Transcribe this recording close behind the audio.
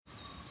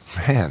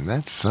Man,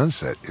 that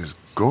sunset is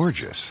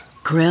gorgeous.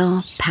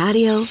 Grill,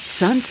 patio,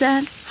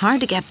 sunset.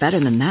 Hard to get better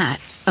than that.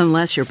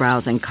 Unless you're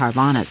browsing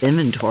Carvana's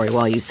inventory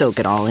while you soak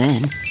it all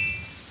in.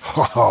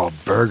 Oh,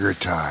 burger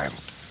time.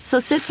 So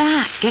sit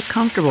back, get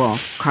comfortable.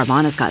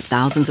 Carvana's got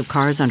thousands of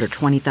cars under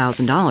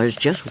 $20,000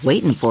 just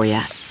waiting for you.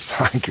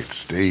 I could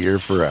stay here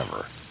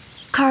forever.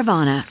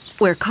 Carvana,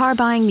 where car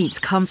buying meets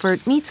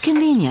comfort meets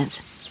convenience.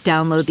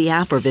 Download the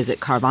app or visit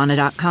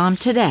Carvana.com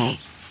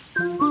today.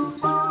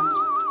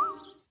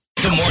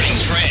 The morning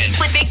trend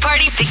with Big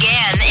Party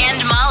began and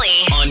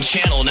Molly on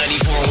Channel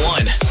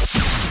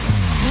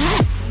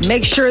 94.1.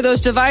 Make sure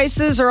those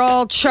devices are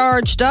all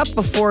charged up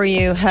before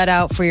you head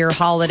out for your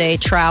holiday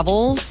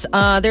travels.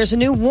 There's a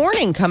new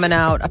warning coming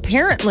out.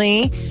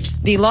 Apparently,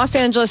 the Los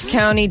Angeles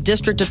County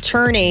District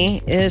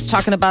Attorney is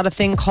talking about a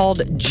thing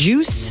called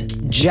juice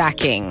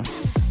jacking.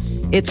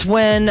 It's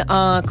when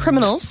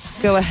criminals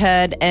go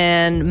ahead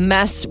and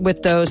mess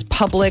with those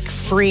public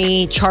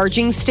free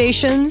charging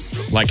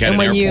stations. Like at an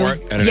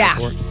airport?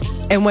 Airport?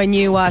 And when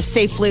you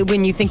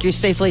when you think you're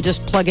safely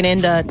just plugging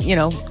in to,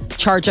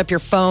 charge up your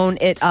phone,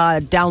 it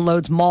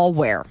downloads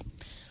malware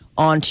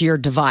onto your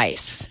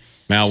device.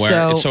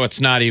 Malware. So it's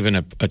not even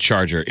a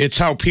charger. It's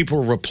how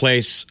people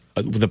replace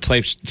the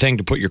thing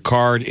to put your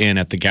card in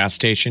at the gas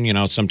station.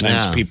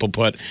 Sometimes people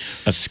put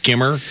a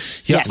skimmer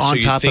on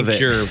top of it.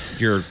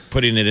 You're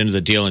putting it into the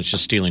deal and it's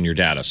just stealing your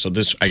data. So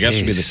this, I guess,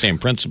 would be the same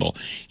principle.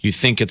 You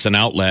think it's an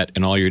outlet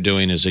and all you're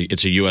doing is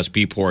it's a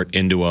USB port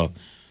into a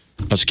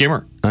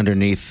skimmer.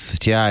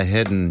 Underneath,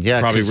 hidden. Yeah,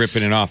 probably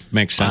ripping it off.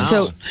 Makes sense.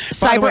 So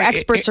cyber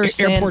experts are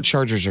saying... Airport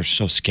chargers are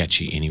so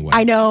sketchy anyway.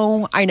 I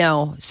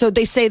know. So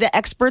they say the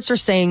experts are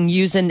saying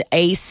use an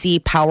AC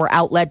power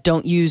outlet.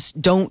 Don't use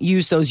those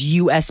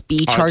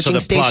USB charging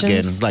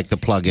stations. Plug-in, like the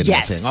plug-in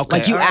yes, thing. Okay,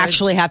 like you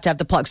actually have to have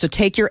the plug. So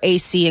take your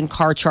AC and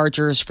car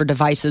chargers for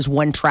devices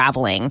when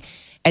traveling.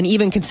 And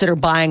even consider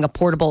buying a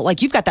portable...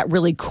 Like you've got that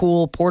really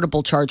cool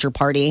portable charger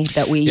party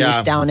that we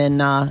use down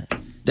in...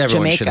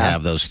 Everyone Jamaica. should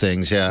have those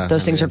things,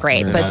 Those things are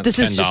great, but this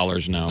is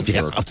 $10 now.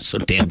 So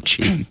damn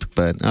cheap,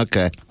 but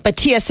okay. But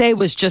TSA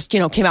was just,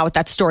 came out with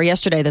that story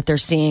yesterday that they're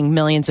seeing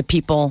millions of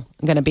people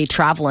going to be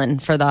traveling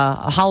for the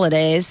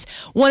holidays.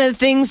 One of the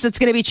things that's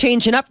going to be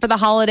changing up for the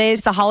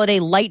holidays, the Holiday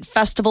Light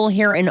Festival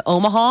here in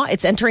Omaha.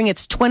 It's entering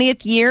its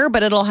 20th year,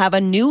 but it'll have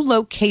a new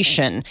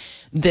location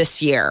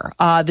this year.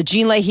 The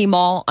Jean Leahy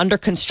Mall under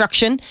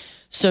construction.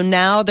 So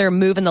now they're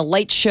moving the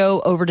light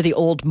show over to the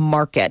old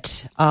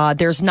market.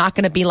 There's not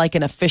going to be like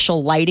an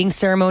official lighting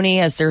ceremony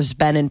as there's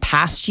been in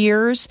past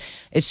years.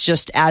 It's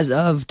just as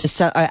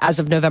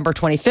of November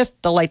 25th,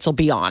 the lights will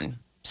be on.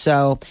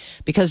 So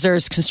because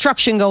there's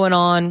construction going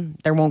on,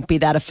 there won't be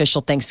that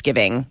official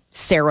Thanksgiving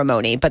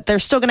ceremony. But they're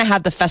still going to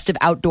have the festive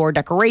outdoor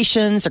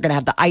decorations. They're going to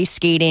have the ice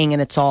skating,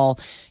 and it's all,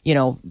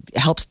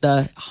 helps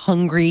the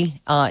hungry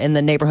in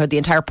the neighborhood. The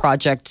entire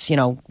project,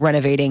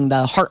 renovating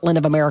the Heartland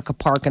of America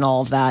Park and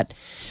all of that.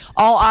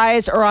 All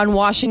eyes are on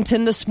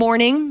Washington this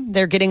morning.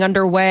 They're getting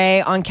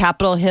underway on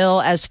Capitol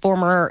Hill as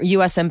former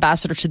U.S.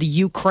 ambassador to the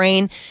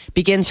Ukraine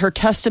begins her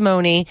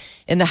testimony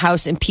in the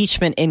House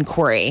impeachment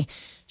inquiry.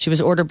 She was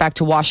ordered back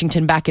to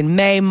Washington back in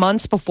May,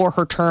 months before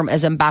her term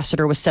as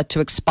ambassador was set to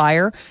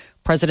expire.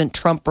 President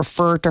Trump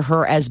referred to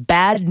her as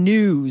bad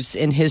news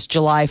in his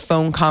July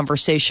phone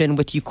conversation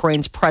with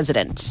Ukraine's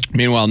president.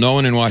 Meanwhile, no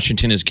one in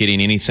Washington is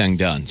getting anything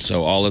done.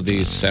 So all of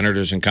these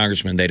senators and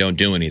congressmen, they don't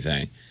do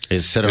anything.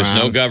 There's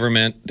no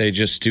government. They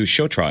just do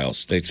show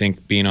trials. They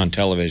think being on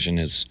television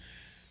is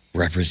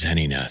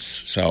representing us.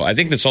 So I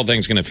think this whole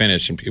thing's going to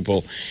finish, and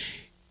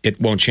it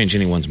won't change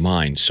anyone's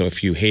mind. So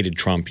if you hated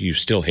Trump, you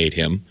still hate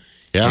him.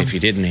 Yeah. And if you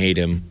didn't hate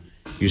him,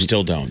 you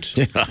still don't.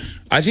 Yeah.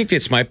 I think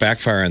this might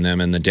backfire on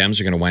them, and the Dems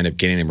are going to wind up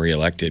getting him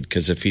reelected,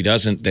 because if they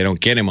don't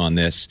get him on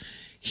this,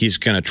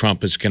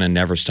 Trump is going to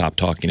never stop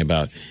talking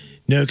about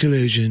no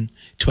collusion.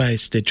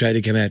 Twice they tried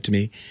to come after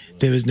me.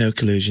 There was no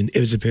collusion. It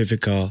was a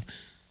perfect call.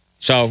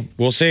 So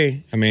we'll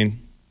see. I mean,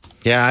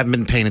 yeah, I've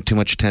been paying too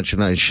much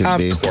attention. I should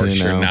be. Of course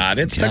you're not.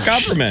 It's the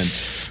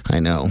government. I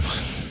know.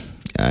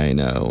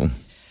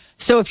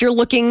 So if you're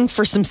looking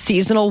for some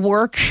seasonal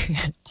work,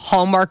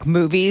 Hallmark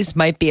Movies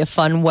might be a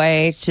fun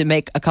way to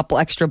make a couple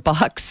extra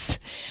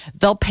bucks.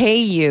 They'll pay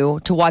you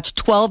to watch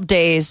 12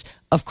 days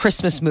of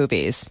Christmas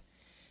movies.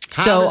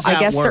 So I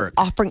guess they're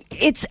offering,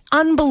 it's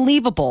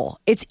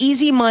unbelievable. It's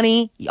easy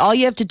money. All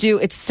you have to do,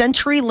 it's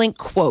CenturyLink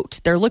Quote.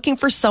 They're looking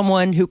for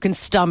someone who can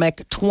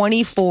stomach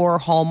 24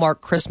 Hallmark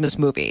Christmas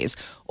movies.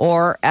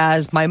 Or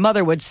as my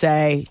mother would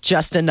say,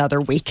 just another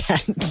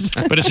weekend.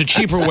 But it's a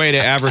cheaper way to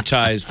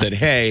advertise that,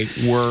 hey,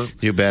 we're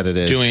you bet it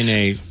is. Doing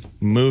a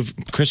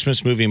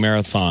Christmas movie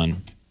marathon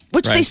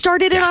Which they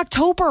started in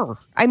October.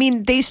 I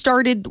mean, they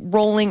started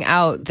rolling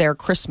out their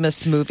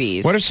Christmas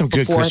movies. What are some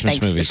good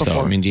Christmas movies,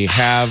 though? I mean,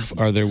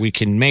 we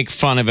can make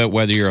fun of it,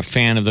 whether you're a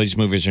fan of those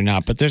movies or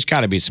not, but there's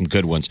got to be some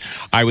good ones.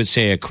 I would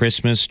say A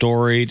Christmas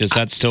Story. Does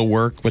that still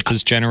work with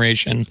this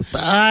generation?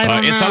 I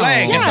don't know. It's a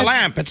leg, it's a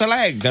lamp, it's a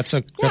leg. That's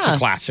a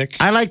classic.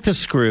 I like the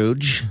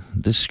Scrooge.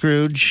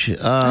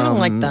 I don't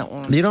like that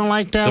one. You don't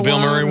like that one? The Bill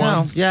Murray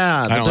one? No.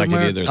 Yeah. I don't like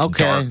it either. It's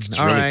dark. It's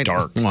really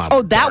dark.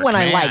 Oh, that one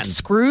I liked.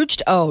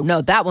 Scrooged? Oh,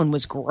 no, that one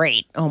was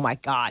great. Oh, my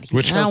God.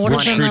 Which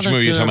Scrooge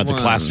movie? You're talking about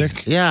the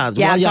classic? Yeah.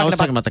 I was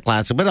talking about the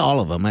classic, but all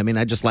of them. I mean,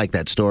 I just like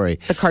that story.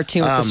 The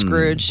cartoon with the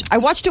Scrooge. I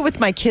watched it with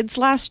my kids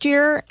last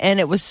year, and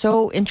it was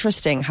so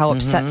interesting how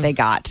upset they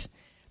got.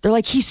 They're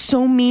like, he's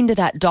so mean to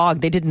that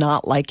dog. They did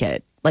not like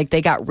it. Like,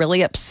 they got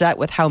really upset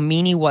with how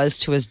mean he was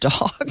to his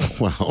dog.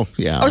 Well,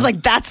 yeah. I was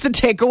like, that's the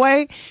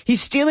takeaway? He's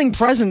stealing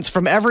presents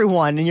from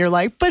everyone. And you're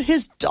like, but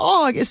his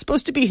dog is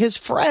supposed to be his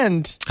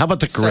friend. How about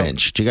the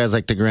Grinch? Do you guys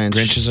like the Grinch?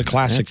 Grinch is a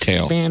classic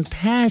tale.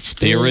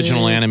 Fantastic. The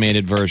original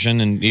animated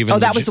version. And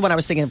even that was the one I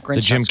was thinking of, Grinch.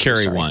 The Jim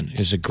Carrey one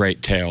is a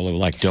great tale of,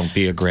 like, don't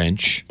be a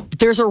Grinch.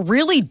 There's a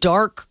really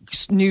dark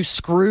new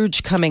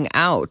Scrooge coming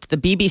out. The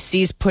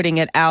BBC's putting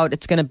it out.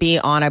 It's going to be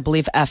on, I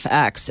believe,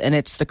 FX. And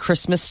it's the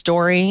Christmas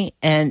Story.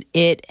 And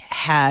it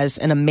has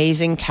an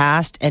amazing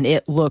cast. And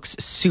it looks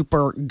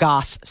super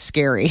goth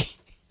scary.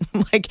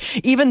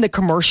 Like, even the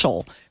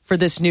commercial for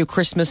this new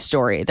Christmas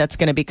Story that's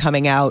going to be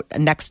coming out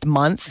next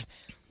month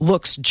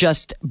looks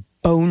just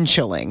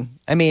bone-chilling.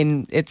 I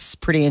mean, it's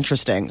pretty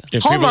interesting.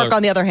 Hallmark,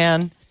 on the other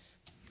hand...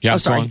 Yeah,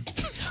 sorry.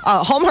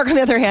 Hallmark, on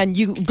the other hand,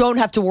 you don't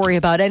have to worry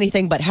about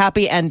anything but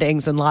happy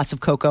endings and lots of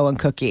cocoa and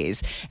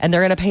cookies. And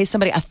they're going to pay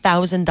somebody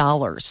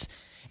 $1,000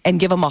 and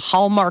give them a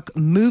Hallmark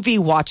movie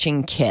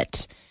watching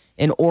kit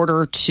in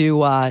order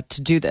to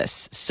do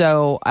this.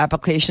 So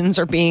applications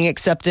are being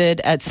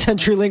accepted at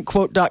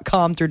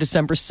CenturyLinkQuote.com through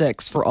December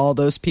 6th for all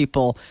those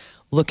people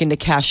looking to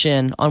cash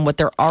in on what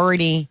they're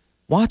already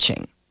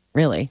watching,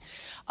 really.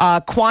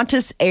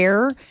 Qantas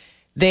Air...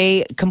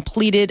 They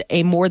completed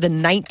a more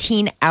than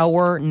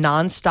 19-hour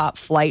nonstop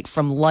flight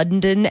from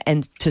London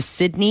and to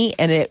Sydney,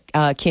 and it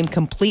came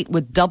complete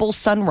with double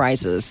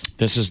sunrises.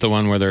 This is the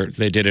one where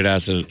they did it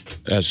as a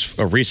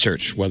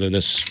research, whether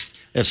this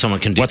if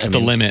someone can do. What's the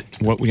limit?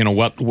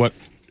 What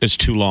is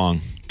too long?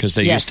 Because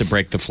they used to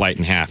break the flight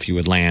in half. You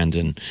would land,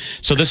 and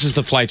so this is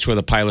the flights where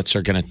the pilots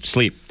are going to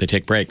sleep. They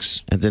take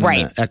breaks, and then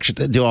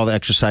do all the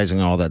exercising,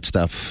 all that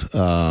stuff.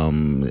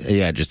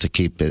 Just to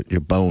keep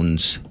your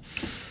bones.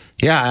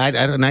 Yeah, I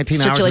don't 19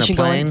 circulation hours in a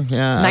plane. Going.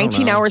 Yeah,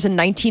 19 hours and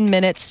 19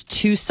 minutes,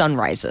 2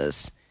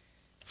 sunrises.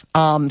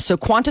 So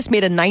Qantas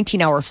made a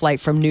 19-hour flight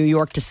from New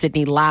York to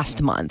Sydney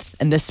last month,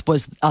 and this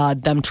was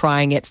them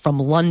trying it from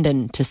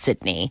London to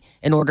Sydney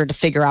in order to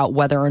figure out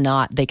whether or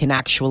not they can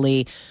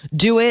actually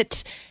do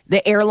it.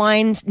 The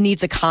airline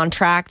needs a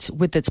contract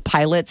with its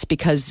pilots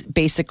because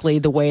basically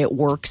the way it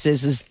works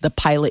is the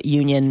pilot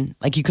union,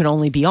 like you can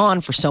only be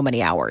on for so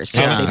many hours.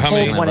 So they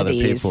pulled one of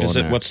these.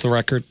 What's the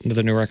record?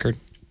 The new record?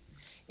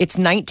 It's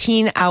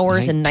 19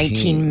 hours and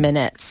 19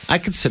 minutes. I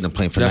could sit in a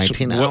plane for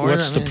 19 hours.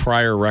 What's the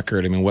prior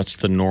record? I mean, what's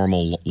the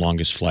normal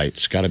longest flight?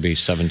 It's got to be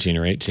 17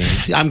 or 18.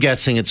 I'm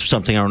guessing it's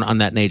something on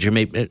that nature.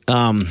 Maybe,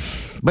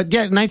 but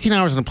yeah, 19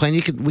 hours on a plane,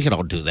 we could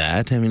all do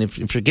that. I mean,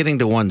 if you're getting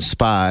to one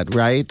spot,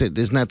 right?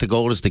 Isn't that the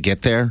goal, is to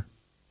get there?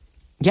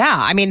 Yeah,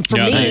 I mean, for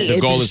me, the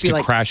goal is to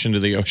crash into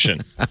the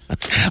ocean.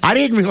 I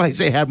didn't realize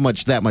they had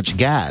that much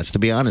gas, to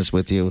be honest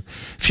with you,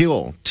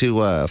 fuel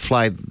to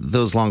fly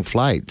those long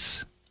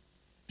flights.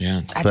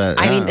 Yeah, but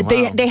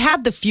they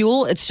have the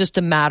fuel. It's just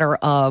a matter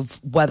of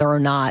whether or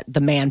not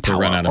the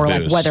manpower or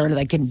like whether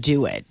they can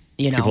do it.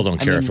 You know, people don't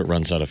care if it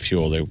runs out of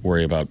fuel. They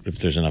worry about if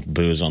there's enough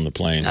booze on the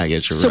plane. I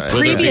guess you're right. So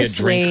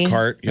previously, a drink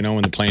cart,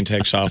 when the plane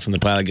takes off and the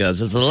pilot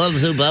goes, "It's a little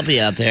too bumpy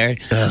out there.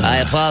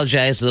 I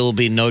apologize. There will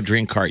be no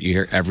drink cart." You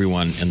hear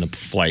everyone in the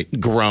flight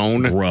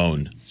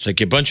groan. It's like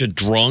a bunch of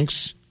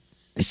drunks.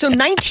 So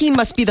 19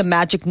 must be the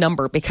magic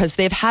number because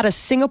they've had a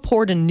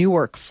Singapore to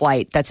Newark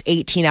flight that's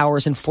 18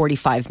 hours and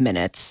 45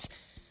 minutes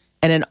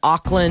and an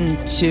Auckland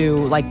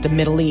to like the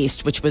Middle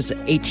East, which was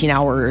 18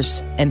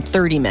 hours and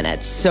 30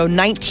 minutes. So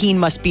 19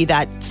 must be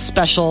that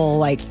special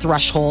like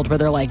threshold where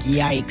they're like,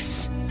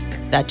 yikes,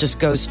 that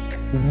just goes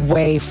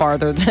way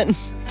farther than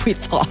we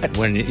thought.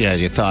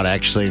 You thought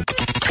actually.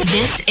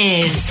 This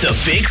is the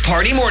Big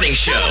Party Morning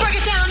Show. Break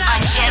it down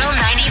on Channel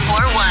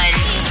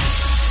 94.1.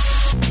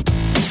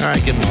 All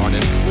right, good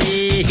morning.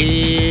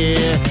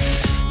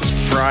 It's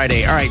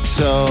Friday. All right,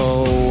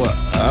 so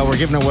we're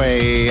giving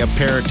away a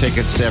pair of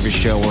tickets to every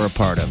show we're a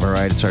part of. All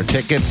right, it's our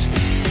tickets,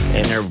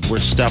 and we're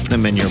stuffing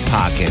them in your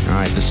pocket. All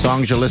right, the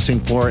songs you're listening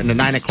for in the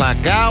 9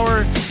 o'clock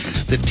hour,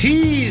 the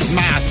Tease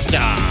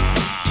Master.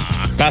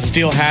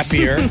 Bastille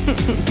Happier,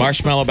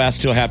 Marshmallow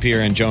Bastille Happier,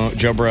 and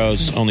Joe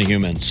Bros Only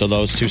Human. So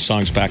those 2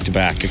 songs back to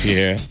back. If you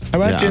hear, I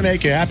want to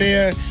make you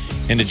happier,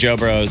 into Joe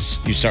Bros,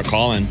 you start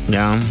calling.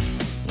 Yeah.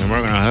 And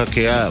we're going to hook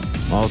you up.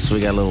 Also, we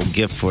got a little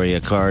gift for you,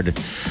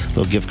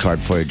 little gift card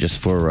for you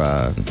just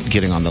for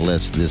getting on the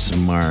list this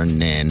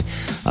morning.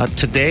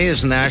 Today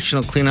is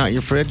National Clean Out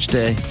Your Fridge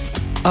Day.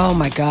 Oh,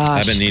 my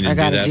gosh. I've been needing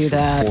to do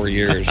that for 4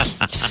 years.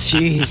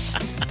 Jeez.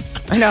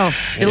 I know.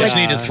 You just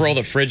need to throw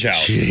the fridge out.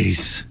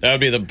 Jeez. That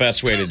would be the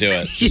best way to do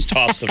it. Just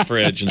toss the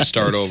fridge and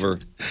start over.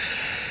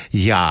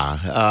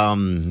 Yeah.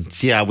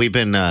 We've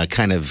been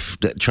kind of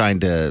trying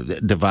to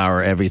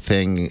devour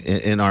everything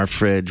in our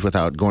fridge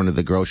without going to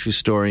the grocery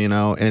store,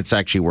 and it's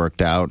actually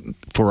worked out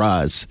for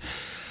us.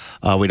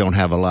 We don't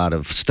have a lot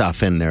of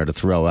stuff in there to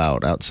throw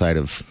out outside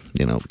of,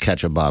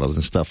 ketchup bottles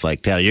and stuff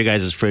like that. Your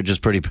guys' fridge is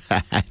pretty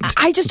bad.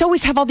 I just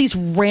always have all these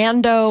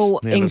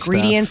rando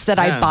ingredients that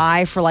I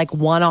buy for like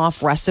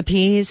one-off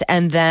recipes,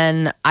 and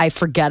then I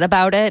forget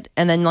about it.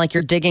 And then like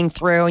you're digging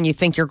through and you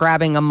think you're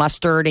grabbing a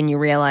mustard and you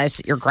realize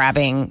that you're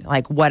grabbing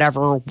like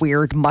whatever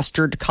weird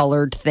mustard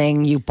colored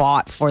thing you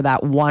bought for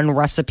that one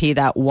recipe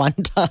that one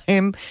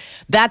time.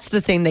 That's the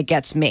thing that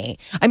gets me.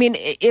 I mean,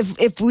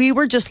 if we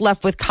were just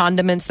left with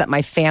condiments that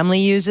my family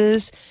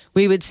uses,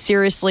 we would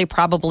seriously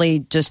probably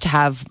just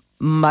have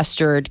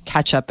mustard,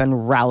 ketchup,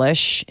 and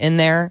relish in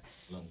there.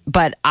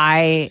 But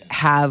I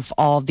have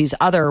all of these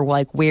other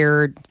like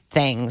weird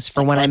things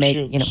for when I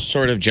make,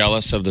 Sort of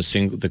jealous of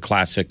the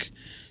classic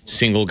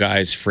single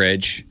guy's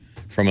fridge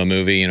from a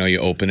movie. You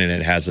open it,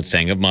 it has a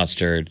thing of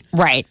mustard,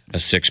 right? A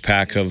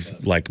 6-pack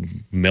of like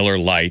Miller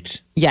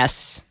Lite,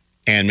 yes,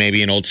 and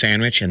maybe an old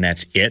sandwich, and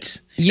that's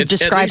it. You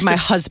described my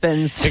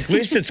husband's. At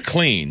least it's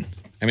clean.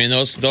 I mean,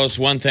 those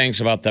one things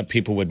about that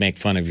people would make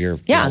fun of your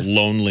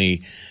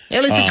lonely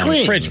at least it's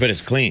clean. Fridge, but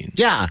it's clean.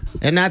 Yeah,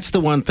 and that's the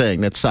one thing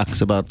that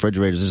sucks about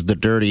refrigerators is the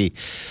dirty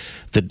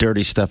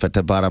stuff at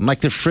the bottom. Like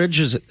the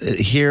fridges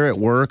here at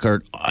work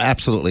are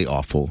absolutely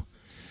awful.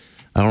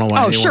 I don't know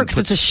why. Oh, sure, because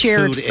it's a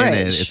shared fridge. In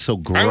it. It's so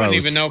gross. I don't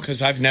even know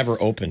because I've never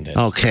opened it.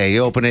 Okay,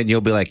 you open it and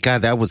you'll be like,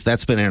 God,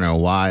 that's been in a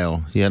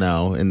while,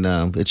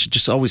 and it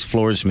just always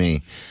floors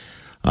me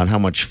on how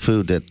much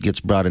food that gets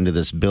brought into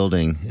this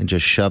building and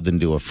just shoved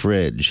into a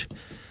fridge.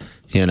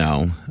 But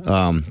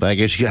I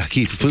guess you got to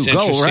keep food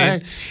going,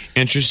 right?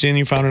 Interesting.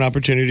 You found an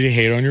opportunity to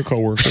hate on your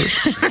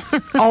coworkers.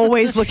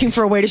 Always looking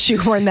for a way to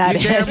shoehorn that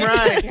in. Damn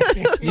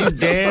right. You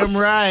damn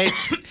right.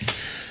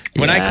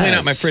 When I clean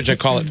out my fridge, I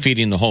call it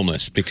feeding the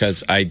homeless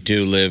because I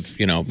do live,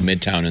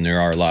 Midtown, and there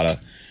are a lot of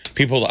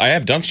people. I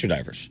have dumpster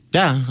divers.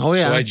 Yeah. Oh,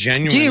 yeah. So I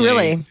genuinely. Do you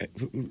really?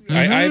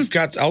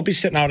 Mm-hmm. I'll be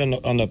sitting out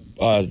on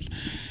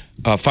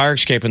the fire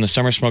escape in the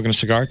summer smoking a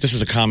cigar. This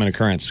is a common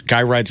occurrence.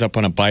 Guy rides up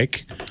on a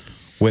bike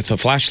with a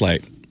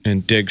flashlight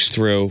and digs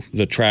through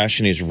the trash,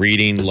 and he's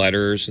reading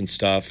letters and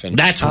stuff. And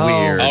that's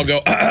weird. I'll go,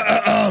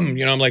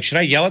 I'm like, should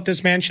I yell at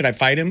this man? Should I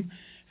fight him?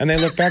 And they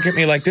look back at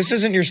me like, this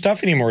isn't your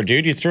stuff anymore,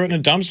 dude. You threw it in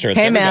a dumpster. It's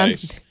hey,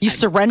 everybody's. Man, you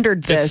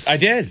surrendered this. I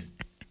did.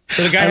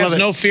 So the guy has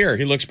no fear.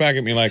 He looks back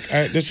at me like, all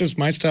right, this is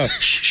my stuff.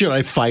 Should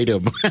I fight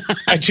him?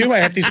 I do. I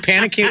have these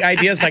panicky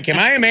ideas like, am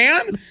I a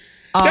man?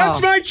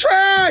 That's my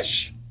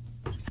trash.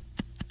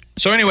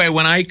 So anyway,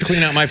 when I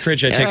clean out my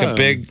fridge, I take a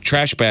big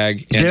trash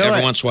bag, and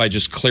every once in a while I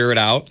just clear it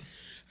out.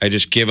 I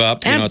just give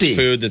up. Empty. It's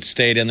food that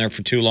stayed in there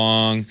for too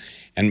long.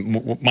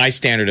 And my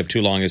standard of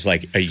too long is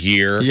like a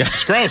year. Yeah.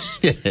 It's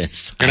gross.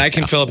 Yes. And I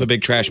can fill up a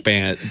big trash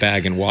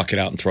bag and walk it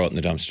out and throw it in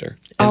the dumpster.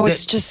 Oh,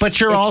 it's just But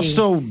you're icky.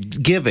 also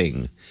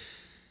giving.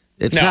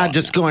 It's not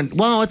just going,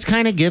 well, it's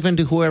kind of given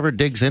to whoever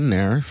digs in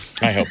there.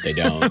 I hope they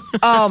don't.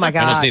 Oh, my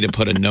God. I just need to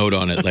put a note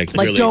on it. Like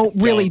don't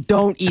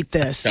eat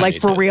this. Don't like,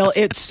 eat for this. real,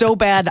 it's so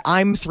bad,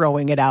 I'm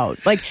throwing it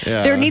out. Like,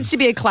 there needs to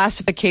be a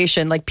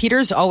classification. Like,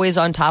 Peter's always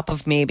on top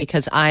of me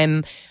because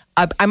I'm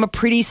a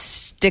pretty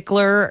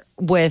stickler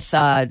with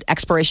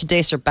expiration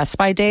dates or Best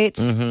By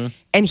dates. Mm-hmm.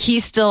 And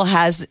he still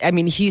has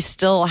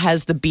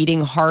the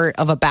beating heart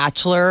of a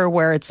bachelor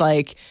where it's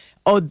like,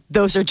 oh,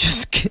 those are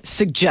just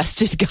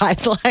suggested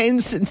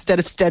guidelines instead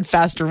of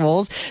steadfast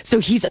rules. So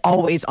he's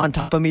always on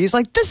top of me. He's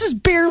like, this is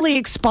barely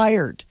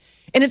expired.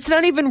 And it's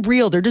not even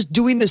real. They're just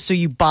doing this so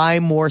you buy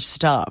more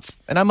stuff.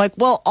 And I'm like,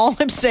 well, all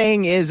I'm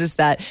saying is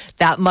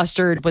that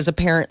mustard was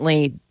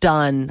apparently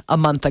done a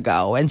month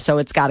ago. And so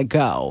it's got to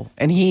go.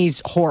 And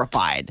he's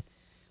horrified.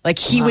 Like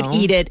he would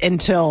eat it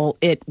until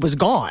it was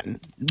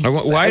gone.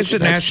 Why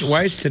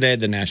is today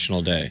the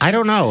national day? I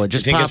don't know. It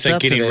just think popped it's like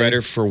up getting today.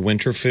 ready for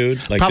winter food.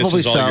 Like Probably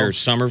this is all so. your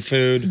summer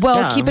food.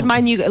 Well, keep in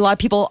mind, a lot of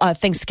people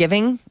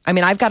Thanksgiving. I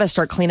mean, I've got to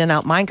start cleaning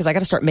out mine because I got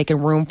to start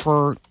making room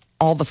for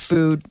all the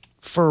food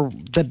for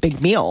the big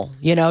meal.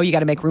 You got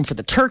to make room for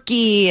the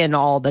turkey and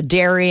all the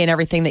dairy and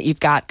everything that you've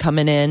got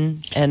coming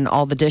in and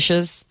all the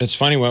dishes. It's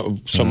funny.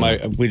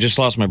 We just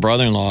lost my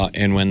brother-in-law,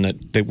 and when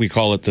we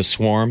call it the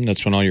swarm,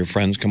 that's when all your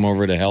friends come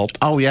over to help.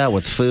 Oh, yeah,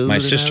 with food. My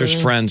and sister's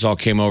everything. friends all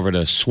came over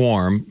to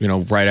swarm,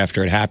 right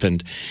after it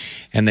happened,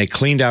 and they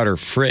cleaned out her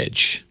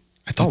fridge.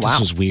 I thought this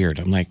was weird.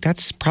 I'm like,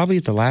 that's probably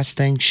the last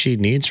thing she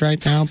needs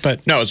right now.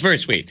 But no, it's very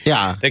sweet.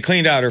 Yeah. They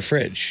cleaned out her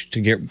fridge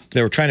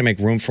they were trying to make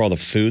room for all the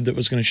food that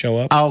was going to show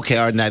up. Oh, okay.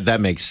 All right,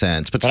 that makes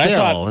sense. But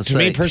still, I thought,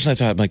 me personally, I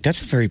thought, like,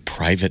 that's a very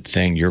private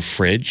thing, your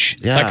fridge.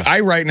 Yeah. Like, I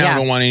right now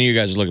don't want any of you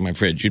guys to look at my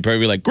fridge. You'd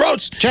probably be like,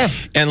 gross.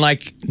 Jeff. And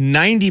like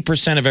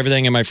 90% of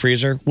everything in my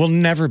freezer will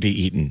never be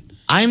eaten.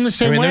 I'm the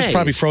same way. There's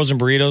probably frozen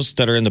burritos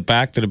that are in the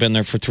back that have been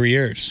there for 3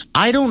 years.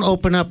 I don't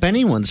open up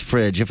anyone's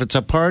fridge. If it's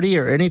a party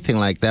or anything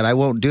like that, I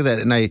won't do that.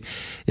 And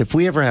if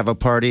we ever have a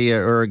party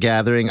or a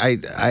gathering, I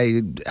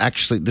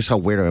actually, this is how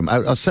weird I am.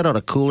 I'll set out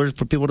a cooler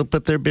for people to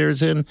put their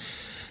beers in,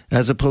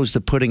 as opposed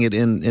to putting it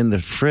in the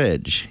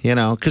fridge,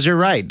 because you're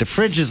right. The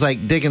fridge is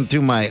like digging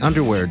through my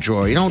underwear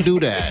drawer. You don't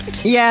do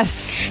that.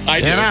 Yes. I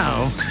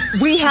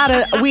do. We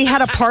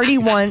had a party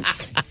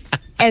once.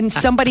 And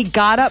somebody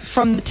got up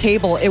from the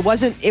table. It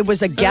was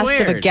a guest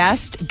of a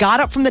guest.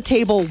 Got up from the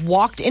table,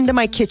 walked into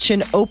my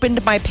kitchen,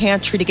 opened my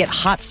pantry to get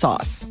hot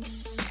sauce.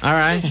 All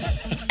right.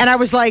 And I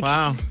was like,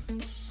 wow.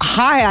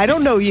 Hi, I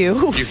don't know you.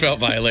 You felt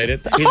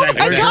violated? He's like,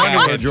 my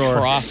God.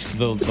 Crossed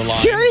the line.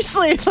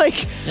 Seriously, like,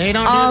 they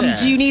don't do that.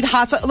 Do you need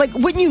hot sauce? Like,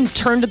 wouldn't you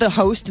turn to the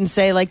host and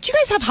say, like, do you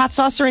guys have hot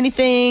sauce or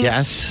anything?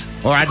 Yes.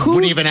 Or I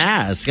wouldn't even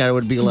ask. I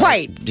would be like,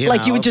 right.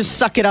 You would just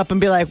suck it up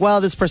and be like, well,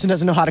 this person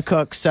doesn't know how to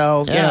cook.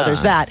 So,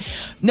 there's that.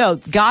 No,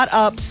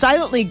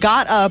 silently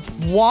got up,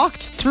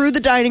 walked through the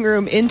dining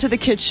room into the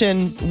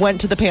kitchen, went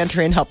to the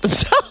pantry and helped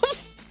themselves.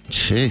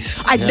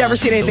 Jeez. I'd never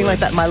seen anything like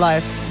that in my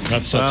life.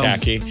 That's so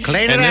tacky.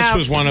 And this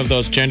was one of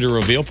those gender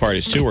reveal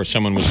parties, too, where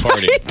someone was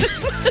farting.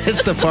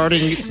 It's the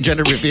farting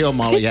gender reveal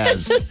Molly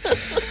has.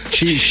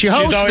 She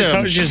hosts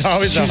them. She's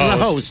always the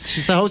host.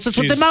 She's the hostess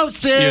with the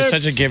most. You're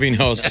such a giving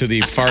host to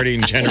the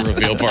farting gender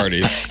reveal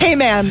parties. Hey,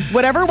 man,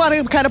 whatever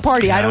kind of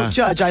party, I don't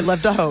judge. I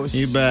love to host.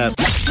 You bet.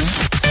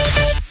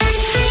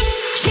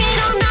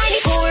 Channel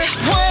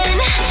 94.1.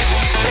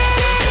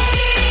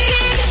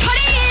 Big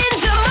Party in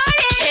the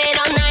morning.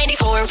 Channel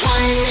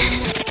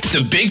 94.1.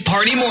 The Big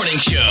Party Morning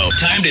Show.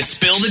 Time to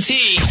spill the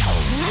tea.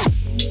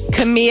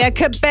 Camila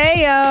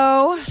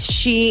Cabello,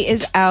 she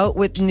is out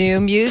with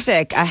new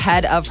music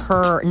ahead of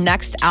her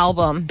next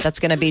album that's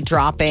going to be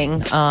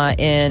dropping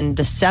in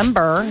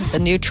December. The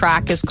new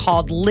track is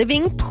called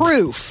Living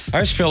Proof. I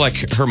just feel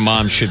like her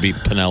mom should be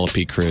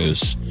Penelope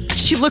Cruz.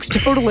 She looks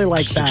totally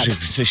like that.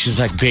 She's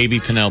like baby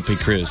Penelope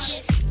Cruz.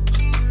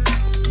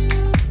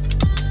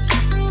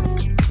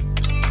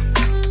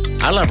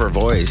 I love her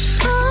voice.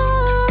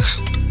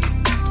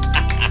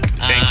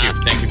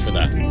 Thank you for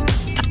that.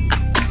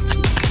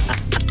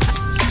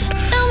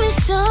 Tell me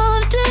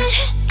something,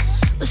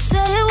 but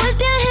say it with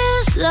your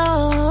hands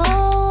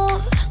low.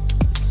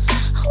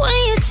 When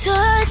you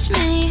touch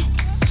me,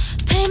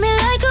 paint me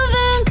like a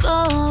Van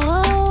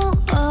Gogh.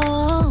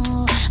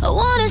 I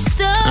wanna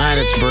start. All right,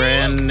 it's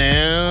brand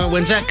new.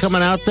 When's that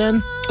coming out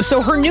then?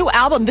 So her new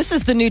album, this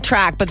is the new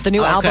track, but the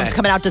new album's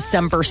coming out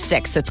December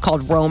 6th. It's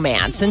called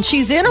Romance. And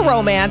she's in a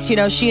romance,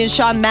 she and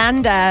Shawn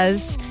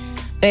Mendes.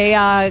 They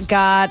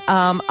got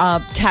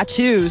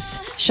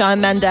tattoos. Shawn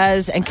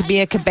Mendes and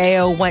Camila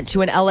Cabello went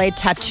to an LA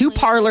tattoo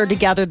parlor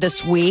together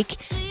this week.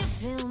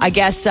 I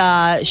guess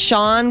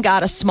Shawn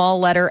got a small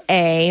letter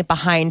A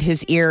behind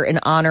his ear in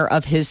honor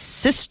of his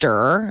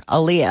sister,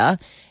 Aaliyah.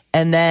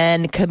 And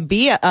then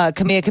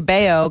Camila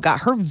Cabello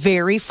got her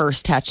very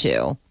first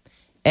tattoo.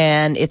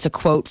 And it's a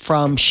quote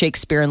from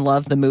Shakespeare in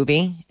Love, the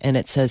movie. And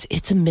it says,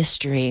 it's a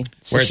mystery.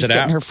 So Where's she's it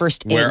getting at? her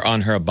first ink. Where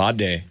on her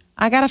body?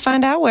 I got to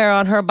find out where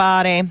on her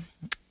body.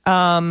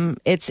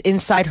 It's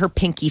inside her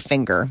pinky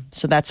finger.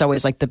 So that's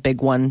always like the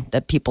big one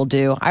that people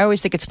do. I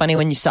always think it's funny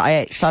when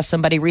I saw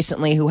somebody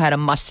recently who had a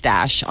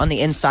mustache on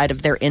the inside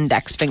of their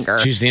index finger.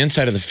 Geez, the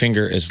inside of the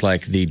finger is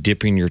like the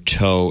dipping your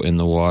toe in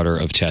the water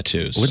of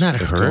tattoos. Wouldn't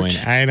that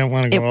hurt? I don't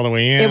want to go all the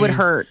way in. It would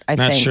hurt, I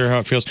think. Not sure how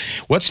it feels.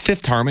 What's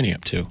Fifth Harmony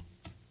up to?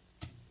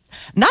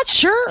 Not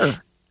sure.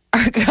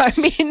 I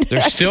mean,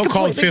 they're still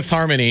called Fifth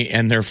Harmony,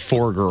 and they're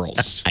 4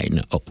 girls. I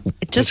know.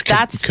 That's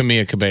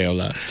Camila Cabello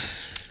left.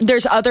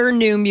 There's other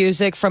new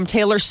music from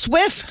Taylor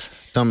Swift.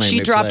 She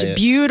dropped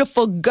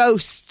Beautiful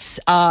Ghosts.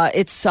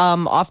 It's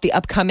off the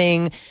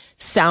upcoming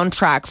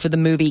soundtrack for the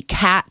movie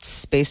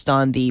Cats, based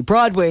on the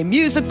Broadway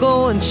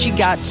musical, and she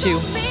got to.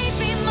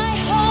 Maybe my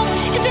home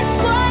isn't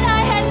what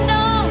I had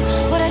known,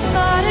 what I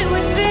thought it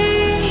would be.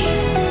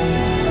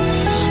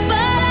 But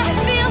I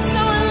feel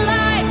so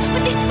alive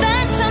with these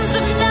phantoms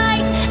of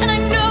night, and I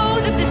know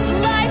that this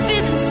life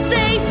isn't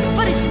safe,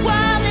 but it's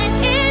wild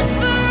and it's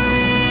free.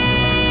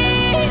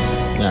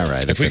 All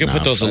right. If we could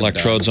put those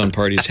electrodes on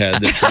Party's head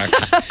that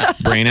tracks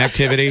brain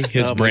activity,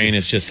 his brain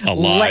is just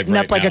alive lighting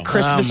up like now. a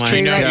Christmas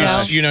tree right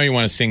now. You know you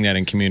want to sing that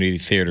in community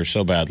theater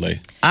so badly.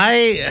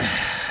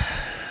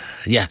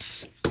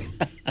 Yes.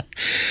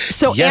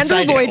 So Yes,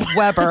 I Andrew do. Lloyd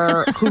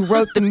Webber, who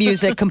wrote the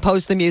music,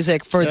 composed the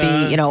music for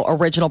the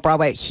original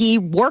Broadway, he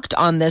worked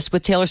on this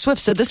with Taylor Swift.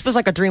 So this was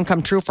like a dream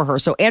come true for her.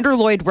 So Andrew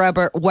Lloyd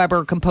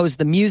Webber composed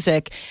the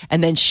music,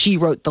 and then she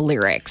wrote the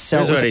lyrics. So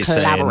Here's it was what a he's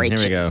saying. collaboration.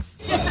 Here we go.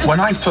 When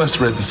I first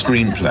read the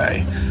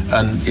screenplay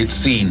and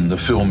the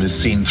film is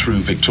seen through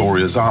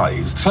Victoria's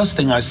eyes, first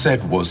thing I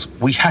said was,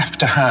 we have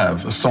to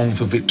have a song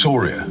for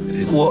Victoria.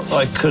 What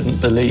I couldn't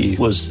believe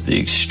was the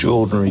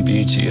extraordinary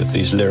beauty of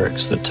these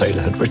lyrics that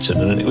Taylor had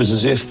written. And it was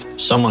as if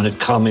someone had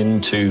come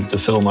into the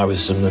film I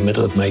was in the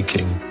middle of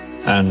making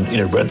and,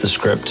 read the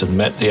script and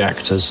met the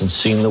actors and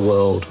seen the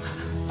world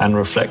and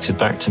reflected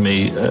back to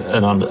me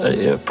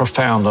a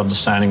profound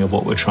understanding of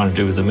what we're trying to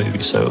do with the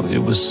movie. So it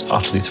was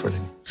utterly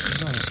thrilling.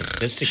 He's not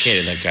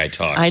sophisticated, that guy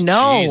talks. I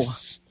know.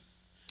 Jesus.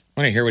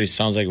 I want to hear what he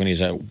sounds like when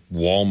he's at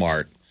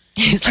Walmart.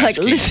 He's like,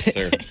 asking if listen.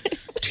 their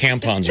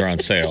tampons are on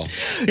sale.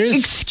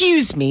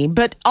 Excuse me,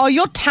 but are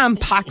your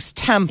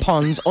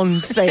tampons on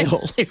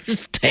sale?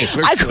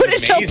 I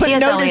couldn't help but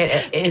T.S.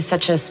 notice. Eliot is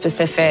such a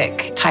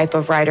specific type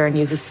of writer and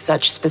uses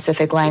such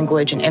specific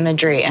language and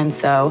imagery. And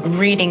so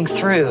reading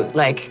through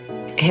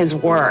his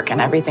work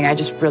and everything, I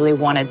just really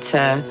wanted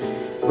to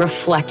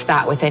reflect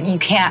that within. You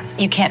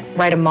can't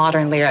write a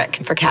modern lyric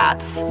for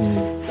Cats.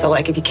 So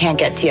if you can't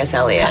get T.S.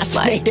 Eliot,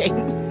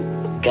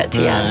 get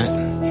T.S.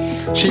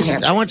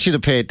 I want you to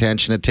pay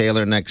attention to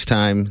Taylor next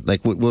time.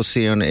 We'll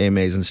see her on the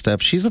AMAs and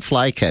stuff. She's a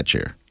fly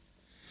catcher.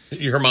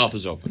 Her mouth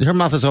is open. Her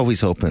mouth is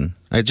always open.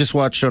 I just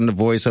watched her on The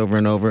Voice over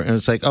and over, and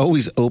it's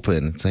always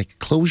open. It's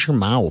close your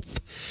mouth.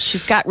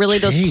 She's got really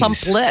those plump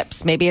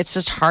lips. Maybe it's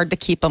just hard to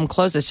keep them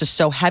closed. It's just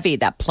so heavy,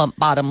 that plump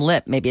bottom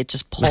lip. Maybe it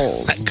just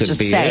pulls. That could just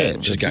be saying.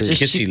 it. She's got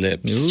kissy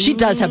lips. She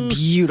does have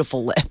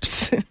beautiful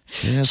lips.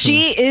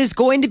 She is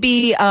going to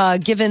be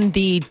given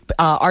the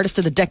Artist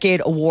of the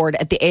Decade award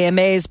at the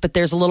AMAs, but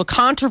there's a little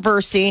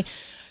controversy.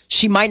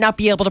 She might not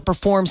be able to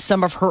perform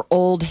some of her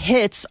old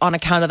hits on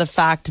account of the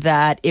fact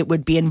that it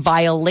would be in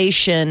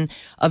violation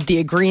of the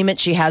agreement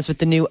she has with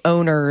the new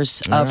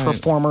owners of her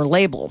former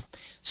label.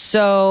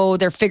 So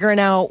they're figuring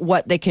out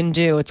what they can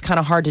do. It's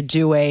kind of hard to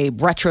do a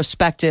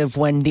retrospective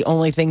when the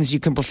only things you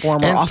can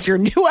perform are off your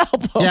new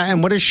album. Yeah,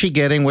 and what is she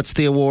getting? What's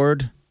the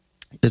award?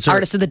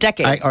 Artist of the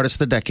Decade.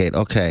 Artist of the Decade.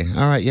 Okay.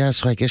 All right. Yeah,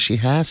 so I guess she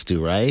has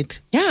to, right?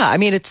 Yeah, I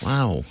mean, it's...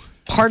 Wow.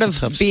 Part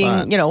That's a of tough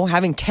being, spot.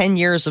 having 10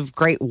 years of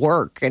great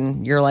work.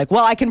 And you're like,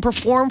 well, I can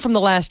perform from the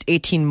last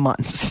 18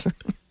 months.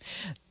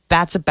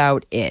 That's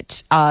about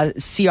it.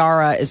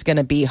 Ciara is going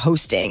to be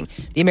hosting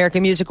the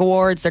American Music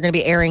Awards. They're going to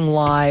be airing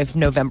live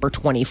November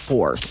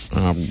 24th.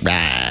 All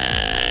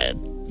right.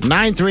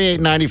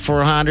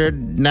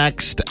 938-9400.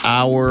 Next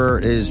hour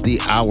is the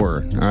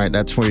hour. All right,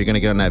 that's where you're going to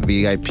get on that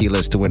VIP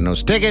list to win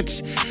those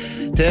tickets.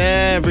 To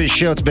every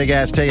show, it's a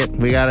big-ass ticket.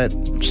 We got it.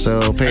 So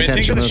pay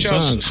attention to those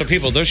songs. So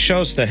people, those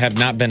shows that have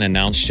not been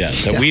announced yet,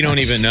 that we don't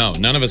even know.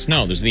 None of us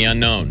know. There's the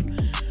unknown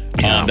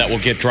that will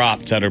get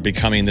dropped that are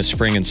becoming this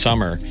spring and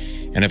summer.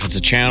 And if it's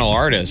a channel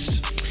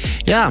artist,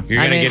 you're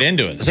going to get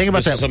into it. Think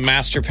about this is a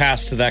master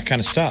pass to that kind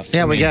of stuff.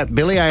 Yeah, we got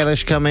Billie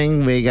Eilish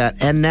coming. We got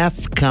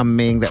NF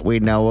coming that we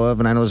know of.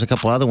 And I know there's a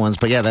couple other ones.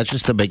 But yeah, that's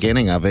just the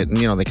beginning of it.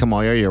 And, they come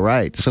all year. You're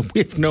right. So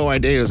we have no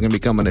idea who's going to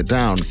be coming to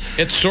town.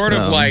 It's sort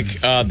of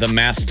like The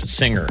Masked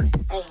Singer.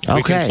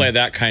 We can play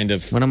that kind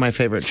of one of my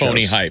favorite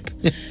phony shows. hype.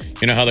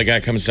 You know how the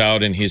guy comes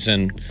out and he's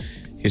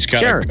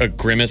got a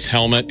Grimace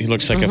helmet. He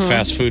looks like a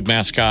fast food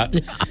mascot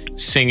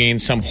singing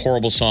some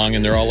horrible song.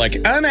 And they're all like,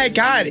 oh my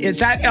God, is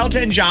that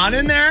Elton John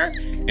in there?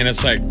 And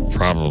it's like,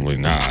 probably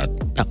not.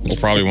 It's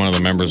probably one of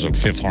the members of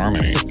Fifth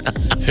Harmony.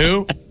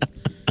 Who?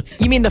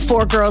 You mean the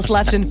 4 girls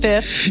left in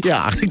Fifth?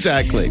 Yeah,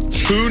 exactly.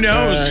 Who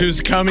knows who's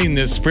coming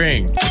this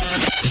spring?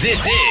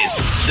 This is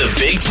the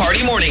Big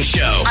Party Morning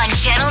Show on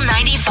Channel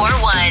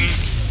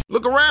 94.1.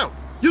 Look around.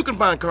 You can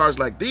find cars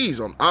like these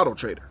on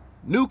AutoTrader.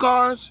 New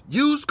cars,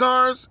 used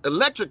cars,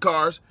 electric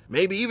cars,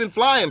 maybe even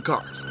flying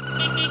cars.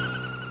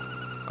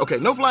 Okay,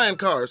 no flying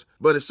cars,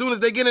 but as soon as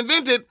they get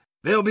invented,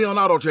 they'll be on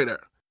AutoTrader.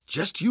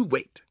 Just you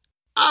wait.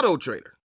 AutoTrader.